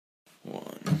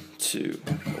2,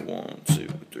 1, 2,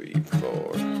 3,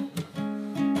 4.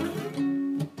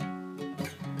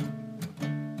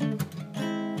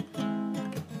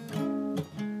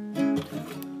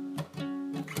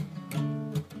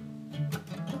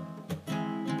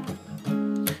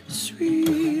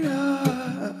 Sweetheart,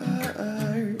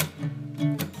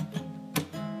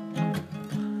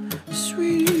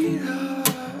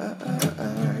 sweetheart,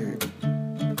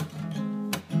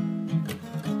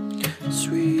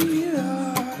 sweetheart,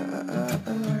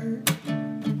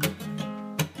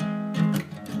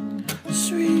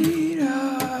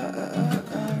 sweetheart.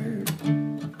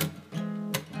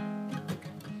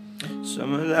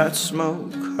 Some of that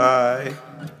smoke high.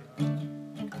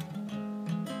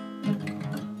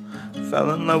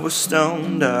 Fell in love with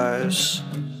stoned eyes.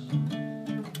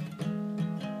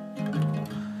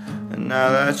 And now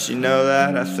that you know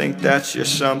that, I think that you're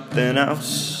something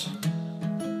else.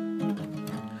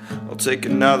 I'll take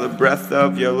another breath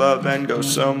of your love and go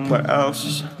somewhere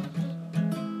else.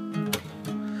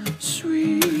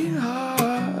 Sweetheart,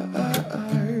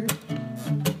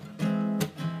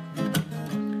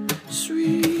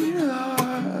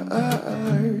 sweetheart.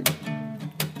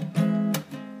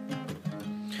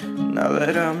 Now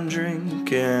that I'm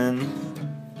drinking,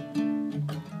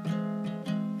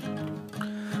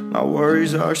 my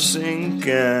worries are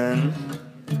sinking.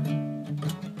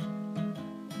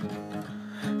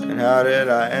 And how did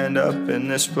I end up in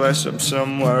this place? I'm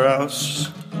somewhere else.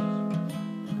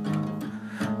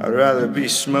 I'd rather be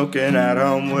smoking at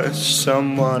home with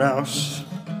someone else.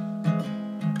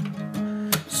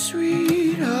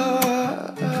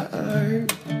 Sweetheart,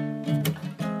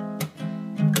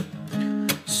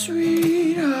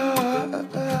 sweetheart,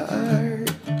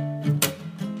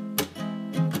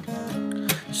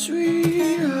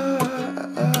 sweetheart,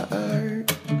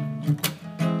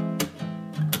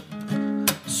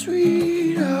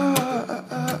 sweetheart.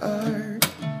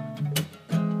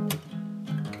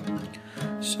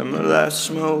 Some of that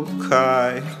smoke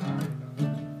high.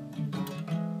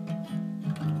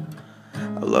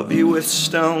 I love you with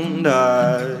stoned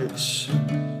eyes.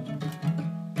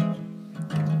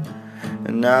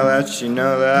 And now that you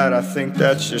know that, I think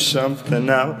that you're something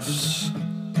else.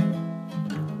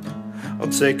 I'll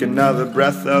take another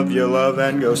breath of your love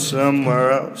and go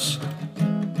somewhere else.